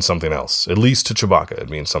has to mean something else. At least to Chewbacca, it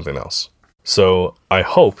means something else. So I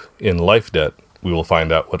hope in life debt, we will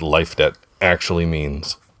find out what life debt actually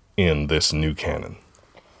means in this new canon.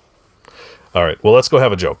 All right, well, let's go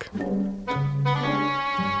have a joke.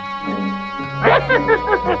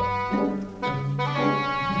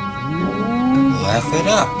 Laugh it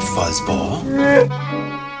up, fuzzball.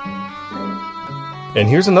 And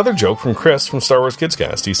here's another joke from Chris from Star Wars Kids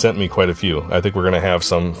Cast. He sent me quite a few. I think we're going to have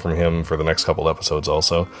some from him for the next couple episodes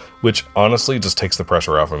also, which honestly just takes the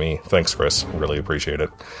pressure off of me. Thanks, Chris. Really appreciate it.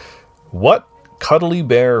 What cuddly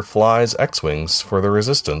bear flies X-Wings for the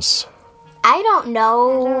Resistance? I don't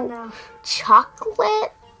know.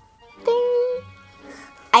 Chocolate thing?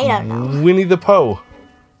 I don't know. Winnie the Pooh.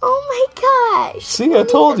 Oh my gosh. See, I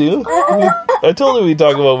told you. I told you we'd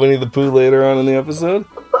talk about Winnie the Pooh later on in the episode.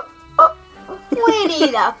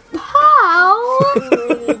 Winnie the Pooh.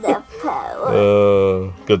 Winnie the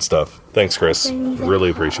Pooh. Good stuff. Thanks, Chris. Really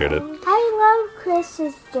appreciate it. I love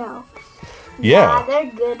Chris's jokes. Yeah. They're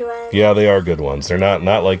good ones. Yeah, they are good ones. They're not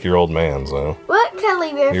like your old man's, though. What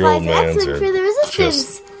cuddly bear Your old flies man's X-Wing are for the Resistance?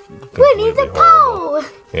 just Winnie the completely horrible.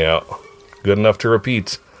 Pooh. Yeah. Good enough to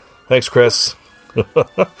repeat. Thanks, Chris.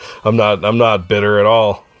 I'm not bitter at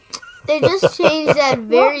all. They just changed that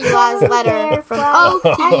very last letter from O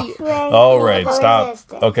to U. All right, stop.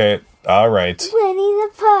 Okay, all right. Winnie the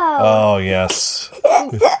Pooh. Oh, yes.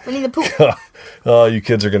 Winnie the Pooh. Oh, you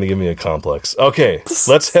kids are going to give me a complex. Okay,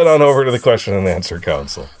 let's head on over to the question and answer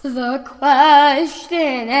council. The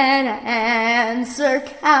question and answer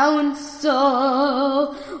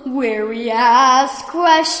council, where we ask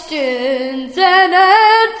questions and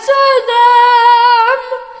answer them.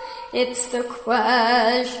 It's the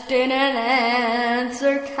question and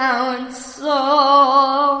answer council.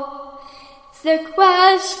 It's the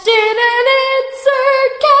question and answer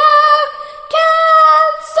council.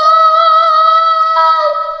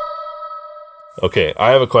 Okay,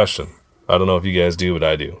 I have a question. I don't know if you guys do, but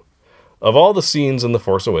I do. Of all the scenes in The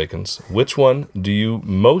Force Awakens, which one do you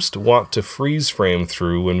most want to freeze frame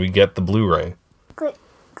through when we get the Blu-ray?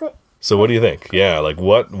 So what do you think? Yeah, like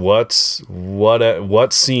what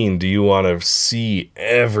scene do you want to see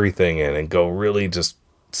everything in and go really just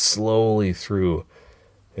slowly through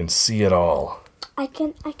and see it all? I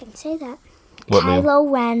can say that. What, ma'am?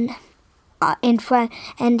 Kylo Ren in front,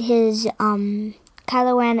 and his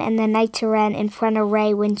Kylo Ren and the Knights of Ren in front of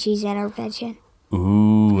Rey when she's in her vision.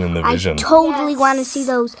 Ooh, in the vision. I totally want to see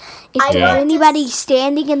those. If there's anybody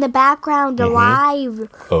standing in the background alive,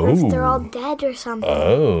 or if they're all dead or something.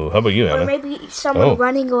 Oh, how about you, Anna? Or maybe someone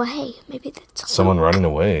running away. Maybe that's Someone running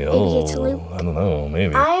away. Maybe it's Luke. I don't know.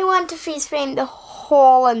 Maybe. I want to freeze frame the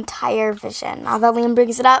whole entire vision. Now that Liam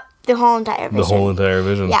brings it up, the whole entire vision. The whole entire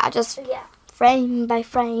vision. Yeah, just frame by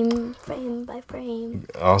frame, frame by frame.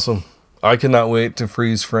 Awesome. I cannot wait to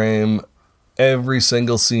freeze frame every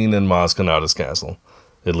single scene in Maz Kanata's castle.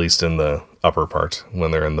 At least in the upper part,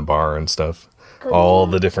 when they're in the bar and stuff. All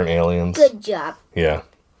the different aliens. Good job. Yeah.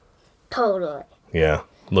 Totally. Yeah.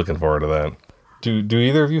 Looking forward to that. Do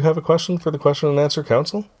either of you have a question for the question and answer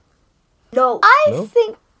council? No. I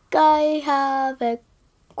think I have a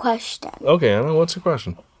question. Okay, Anna, what's your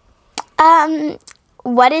question?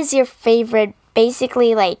 What is your favorite,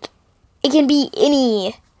 basically, like, it can be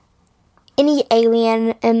any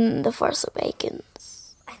alien in The Force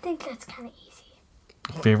Awakens. I think that's kind of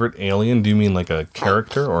easy. Favorite alien? Do you mean like a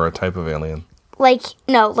character or a type of alien? Like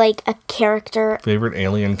a character. Favorite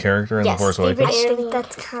alien character in Yes, The Force favorite Awakens? I think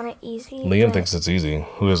that's kind of easy. Liam thinks it's easy.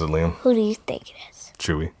 Who is it, Liam? Who do you think it is?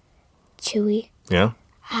 Chewie. Chewie. Yeah?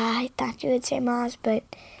 I thought you would say Maz, but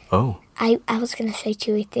Oh. I was going to say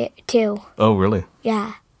Chewie too. Oh, really?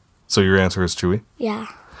 Yeah. So your answer is Chewie? Yeah.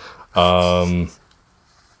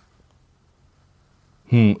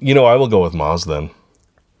 You know, I will go with Maz then.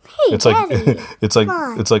 Hey, It's like Daddy. it's like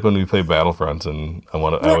on. it's like when we play Battlefront, and I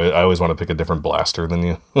always want to pick a different blaster than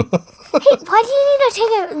you. Hey, why do you need to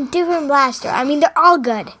take a different blaster? I mean, they're all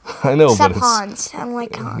good. I know, Except but Hans. I don't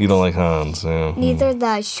like Hans. you don't like Hans. Yeah. Neither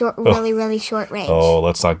the short, really short range. Oh,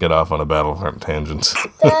 let's not get off on a Battlefront tangent.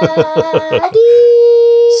 Daddy.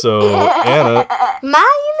 So Anna, Mine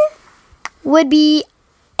would be,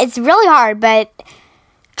 it's really hard, but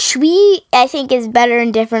Chewie, I think, is better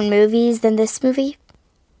in different movies than this movie.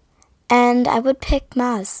 And I would pick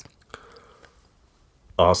Maz.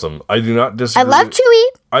 awesome. I do not I disagree. love Chewie,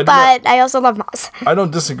 I do but I also love Maz. I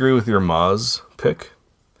don't disagree with your Maz pick,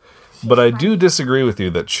 but I do disagree with you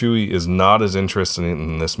that Chewie is not as interesting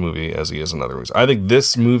in this movie as he is in other movies. I think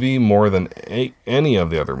this movie, more than any of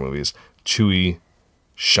the other movies, Chewie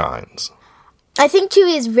shines. I think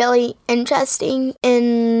Chewie is really interesting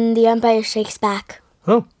in The Empire Strikes Back.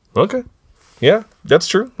 Oh, okay. Yeah, that's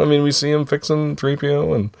true. I mean, we see him fixing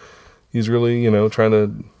 3PO, and he's really, trying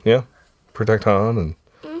to, protect Han, and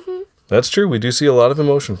that's true. We do see a lot of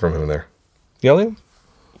emotion from him there. Liam?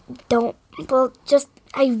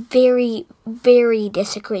 I very, very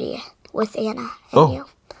disagree with Anna and you.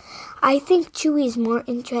 I think Chewie is more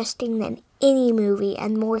interesting than any movie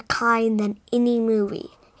and more kind than any movie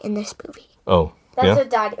in this movie. Oh, That's what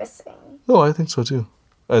Daddy was saying. Oh, I think so too.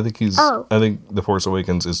 I think Oh. I think The Force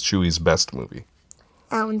Awakens is Chewie's best movie.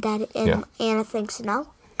 And Anna thinks no.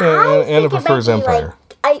 Yeah, Anna prefers Empire.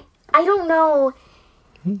 I don't know.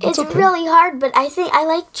 That's It's okay. really hard, but I think I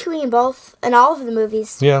like Chewie in all of the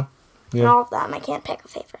movies. Yeah, In all of them. I can't pick a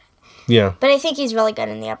favorite. yeah. But I think he's really good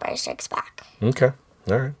in The Empire Strikes Back. Okay,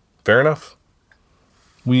 all right, fair enough.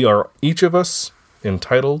 We are each of us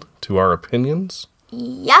entitled to our opinions,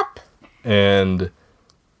 Yep. and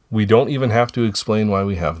we don't even have to explain why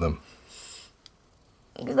we have them.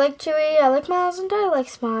 You like Chewie, I like Maz, and I like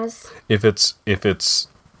Maz.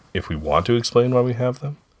 If we want to explain why we have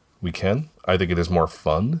them, we can. I think it is more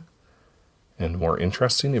fun and more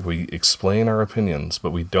interesting if we explain our opinions,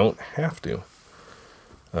 but we don't have to.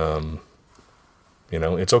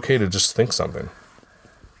 It's okay to just think something,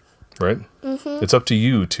 right? Mm-hmm. It's up to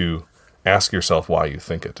you to ask yourself why you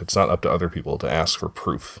think it. It's not up to other people to ask for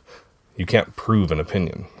proof. You can't prove an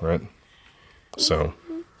opinion, right? So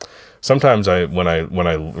sometimes when I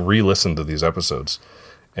re-listen to these episodes,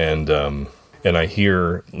 and I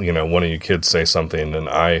hear one of you kids say something, and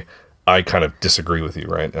I kind of disagree with you,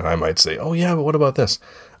 right? And I might say, oh yeah, but what about this?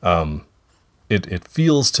 It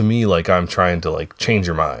feels to me like I'm trying to change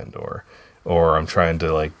your mind, or I'm trying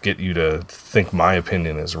to get you to think my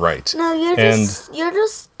opinion is right. No, you're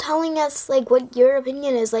just telling us what your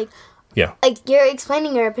opinion is Yeah. You're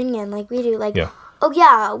explaining your opinion like we do. Yeah. Oh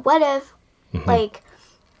yeah, what if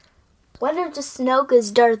what if just Snoke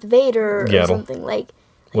is Darth Vader or Yaddle. something What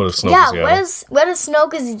if Snoke is yeah, Yaddle? what if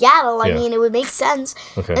Snoke is Yaddle? I Yeah. mean, it would make sense.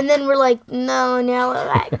 Okay. And then we're like, no,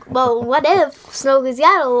 well, what if Snoke is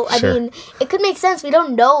Yaddle? Sure. I mean, it could make sense. We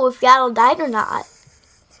don't know if Yaddle died or not.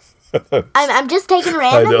 I'm just taking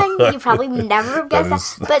random know. things. You probably never have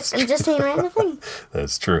guessed that, but I'm just taking random things.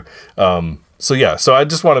 That's true. So I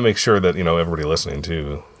just want to make sure that, everybody listening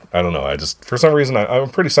too, I don't know, I just, for some reason, I'm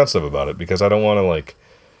pretty sensitive about it because I don't want to, like,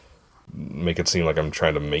 make it seem like I'm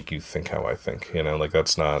trying to make you think how I think, like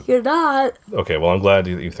that's not... You're not. Okay, well, I'm glad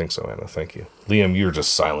you think so, Anna. Thank you. Liam, you're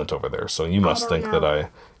just silent over there, so you must think that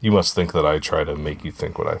I try to make you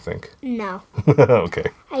think what I think. No. Okay.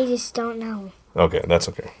 I just don't know. Okay, that's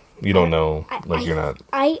okay. You don't know, you're not...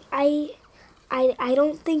 I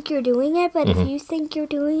don't think you're doing it, but if you think you're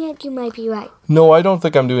doing it, you might be right. No, I don't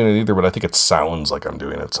think I'm doing it either, but I think it sounds like I'm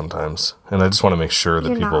doing it sometimes. And I just want to make sure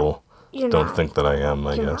that people don't think that I am,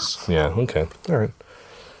 I guess. Yeah, okay. All right.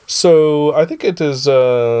 So, I think it is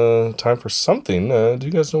time for something. Do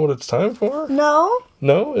you guys know what it's time for? No.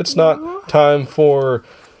 No? It's not time for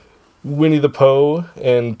Winnie the Pooh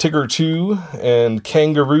and Tigger 2 and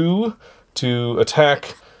Kangaroo to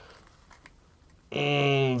attack...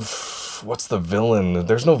 what's the villain?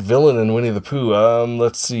 There's no villain in Winnie the Pooh.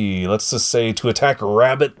 Let's see. Let's just say to attack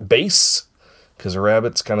Rabbit Base. Because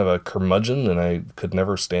Rabbit's kind of a curmudgeon, and I could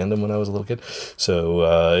never stand him when I was a little kid.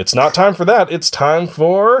 So, it's not time for that. It's time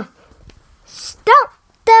for... Stop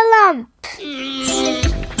the lump.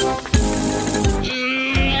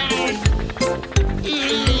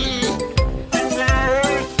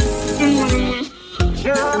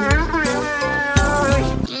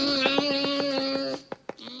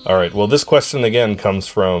 All right, well, this question again comes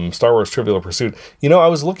from Star Wars Trivial Pursuit. I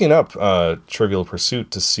was looking up Trivial Pursuit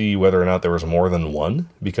to see whether or not there was more than one,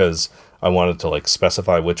 because I wanted to, like,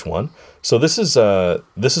 specify which one. So this is the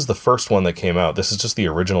first one that came out. This is just the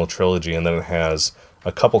original trilogy, and then it has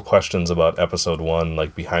a couple questions about Episode 1,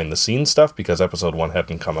 like, behind-the-scenes stuff, because Episode 1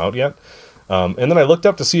 hadn't come out yet. And then I looked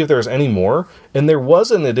up to see if there was any more, and there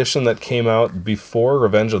was an edition that came out before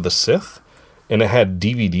Revenge of the Sith, and it had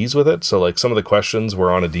DVDs with it, so like some of the questions were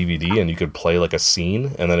on a DVD, and you could play like a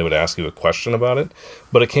scene, and then it would ask you a question about it.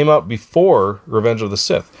 But it came out before Revenge of the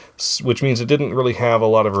Sith, which means it didn't really have a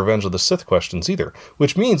lot of Revenge of the Sith questions either,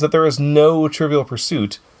 which means that there is no Trivial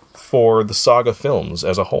Pursuit for the saga films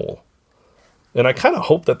as a whole. And I kind of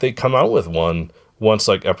hope that they come out with one once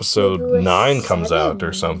like Episode 9 comes out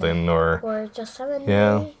or something, or just 7.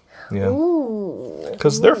 Yeah. Ooh.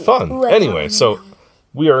 Because they're fun. Anyway, so...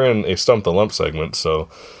 We are in a Stump the Lump segment, so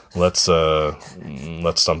let's stump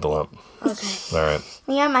the lump. Okay. All right.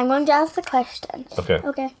 Liam, I'm going to ask the question.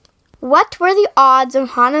 Okay. What were the odds of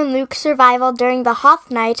Han and Luke's survival during the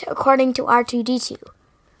Hoth Night, according to R2-D2?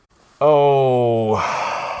 Oh,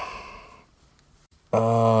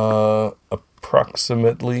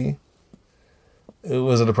 approximately.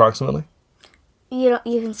 Was it approximately? You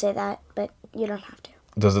can say that, but you don't have to.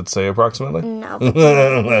 Does it say approximately? No.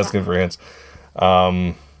 I'm asking for hints.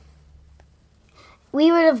 We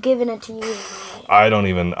would have given it to you. I don't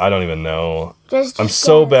even know. Just I'm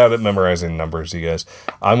so bad at memorizing numbers, you guys.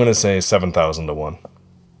 I'm gonna say 7,000 to 1.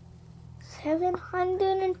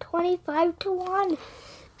 725 to 1.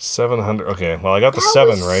 700. Okay, well I got the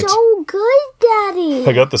 7 right. That was so good, Daddy.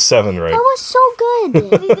 I got the 7 right. That was so good.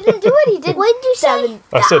 He didn't do it. He did. What did you say?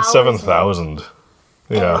 I said 7,000.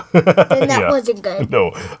 Yeah. Then that Yeah. wasn't good.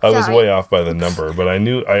 No, I was Sorry. way off by the number, but I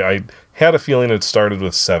knew I had a feeling it started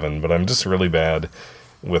with 7, but I'm just really bad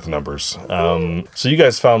with numbers. So you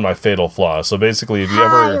guys found my fatal flaw. So basically, if you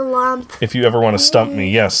ever want to stump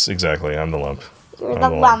me, yes, exactly, I'm the lump. You're I'm the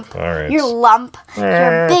lump. All right. You're lump.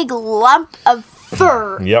 You're a big lump of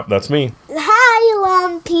fur. Yep, that's me. Hi,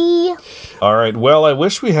 Lumpy. All right. Well, I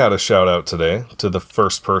wish we had a shout out today to the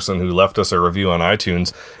first person who left us a review on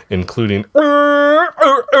iTunes, including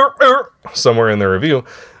somewhere in the review,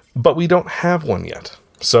 but we don't have one yet.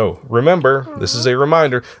 So remember, this is a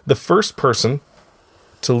reminder, the first person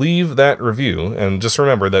to leave that review, and just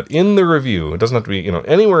remember that in the review, it doesn't have to be,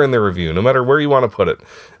 anywhere in the review, no matter where you want to put it,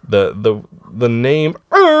 the name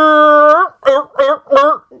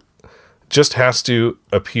just has to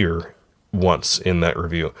appear once in that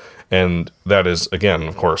review. And that is, again,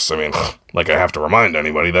 of course, like I have to remind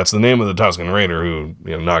anybody, that's the name of the Tusken Raider who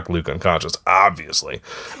knocked Luke unconscious, obviously.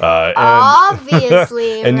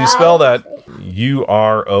 Obviously. And you spell that URORRUR''R''.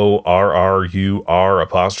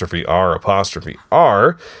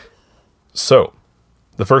 So,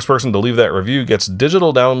 the first person to leave that review gets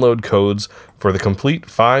digital download codes for the complete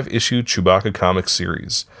 5-issue Chewbacca comic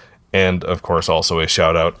series. And, of course, also a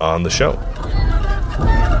shout-out on the show.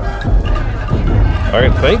 All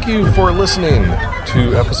right, thank you for listening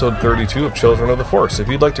to episode 32 of Children of the Force. If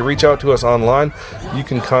you'd like to reach out to us online, you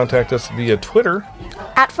can contact us via Twitter.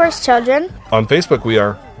 At Force Children. On Facebook, we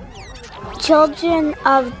are Children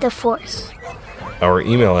of the Force. Our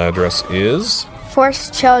email address is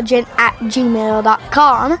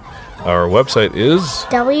childrenoftheforcechildren@gmail.com. Our website is,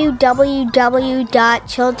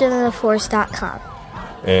 www.childrenoftheforce.com.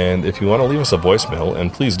 and if you want to leave us a voicemail,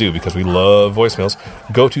 and please do because we love voicemails,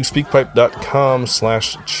 go to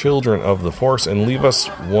speakpipe.com/children of the force and leave us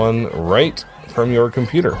one right from your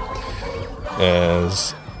computer.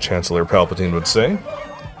 As Chancellor Palpatine would say.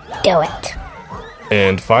 Do it.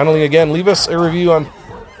 And finally, again, leave us a review on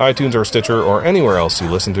iTunes or Stitcher or anywhere else you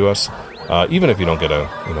listen to us. Even if you don't get a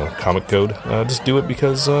comic code, just do it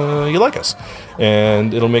because you like us,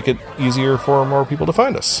 and it'll make it easier for more people to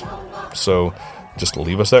find us. So just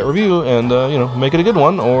leave us that review and make it a good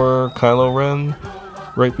one, or Kylo Ren,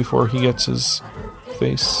 right before he gets his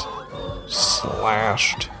face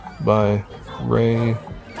slashed by Rey,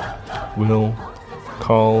 will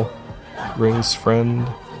call Rey's friend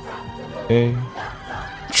a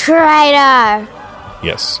Traitor.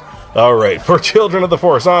 yes. All right, for Children of the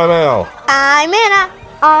Force, I'm Al. I'm Anna.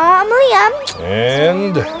 I'm Liam.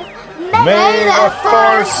 And may the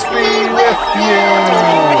Force be with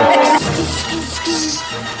you.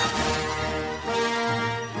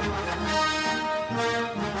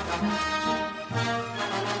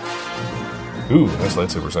 Ooh, nice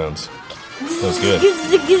lightsaber sounds. That's good.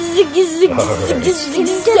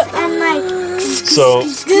 And like So,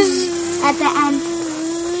 at the end.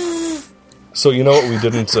 so you know what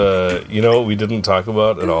we didn't talk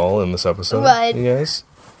about at all in this episode, What? you guys?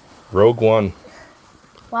 Rogue One.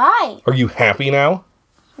 Why? Are you happy now?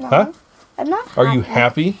 No. Huh? I'm not. Are you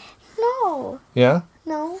happy? No. Yeah?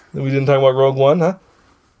 No. We didn't talk about Rogue One, huh?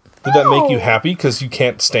 Did that make you happy because you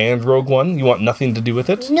can't stand Rogue One? You want nothing to do with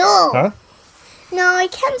it? No. Huh? No, I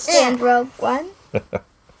can't stand Rogue One.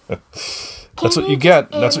 That's what you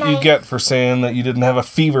get. That's what you get for saying that you didn't have a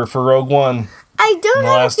fever for Rogue One. I don't In the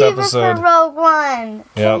have last a fever episode. for Rogue One.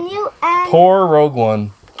 Yep. Can you end? Poor Rogue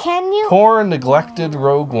One. Can you? Poor neglected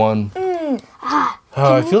Rogue One.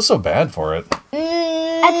 Oh, I feel so bad for it. At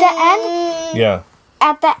the end? Yeah.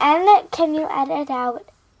 At the end, can you edit out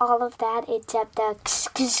all of that except the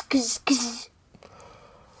kss.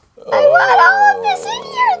 I want all of this in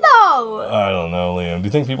here, though. I don't know, Liam. Do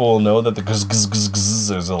you think people will know that the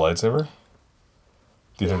gz is a lightsaber?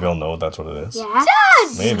 Do you think they'll know that's what it is? Yeah.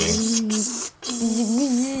 Maybe.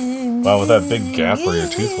 Wow, with that big gap where your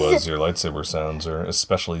tooth was, your lightsaber sounds are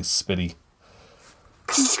especially spitty.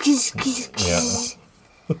 Yeah.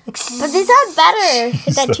 But they sound better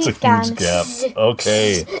with that That's a teeth gone. huge gap.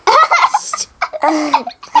 Okay. I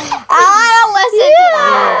want to listen to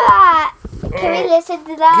that. Can we listen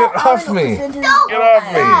to that? Get off me. Get off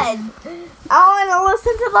me. I want to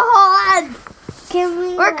listen to the whole ad. Can we?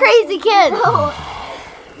 We're crazy kids. I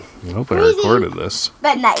hope I recorded this.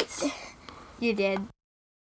 But nice. You did.